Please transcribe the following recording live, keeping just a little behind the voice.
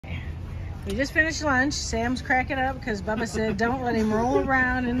We just finished lunch. Sam's cracking up because Bubba said don't let him roll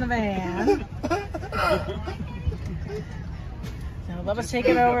around in the van. So Bubba's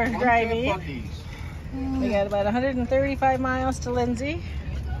taking over driving. We got about 135 miles to Linzy.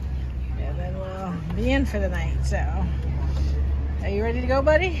 And then we'll be in for the night. So, are you ready to go,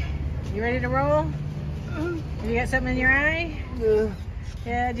 buddy? You ready to roll? You got something in your eye? Yeah.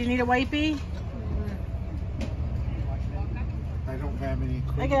 Yeah, do you need a wipey? I don't have any.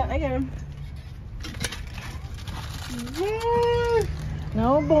 I got him.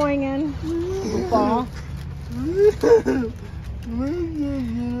 No boinging. Ball.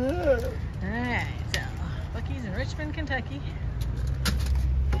 Alright, so Buc-ee's in Richmond, Kentucky.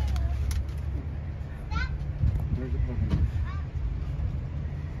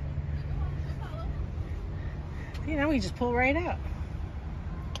 See, now we just pull right out.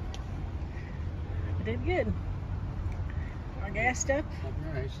 We did good. More gassed up.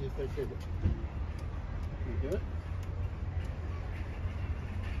 Alright, see if they fit it. You get it?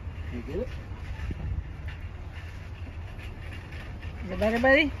 You get it? Is it better,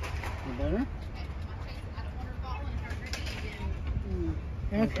 buddy? You better?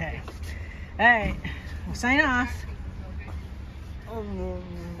 Okay. Alright. We'll sign off.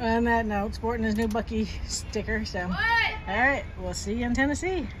 On that note, sporting his new Buc-ee sticker. So, alright. We'll see you in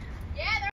Tennessee.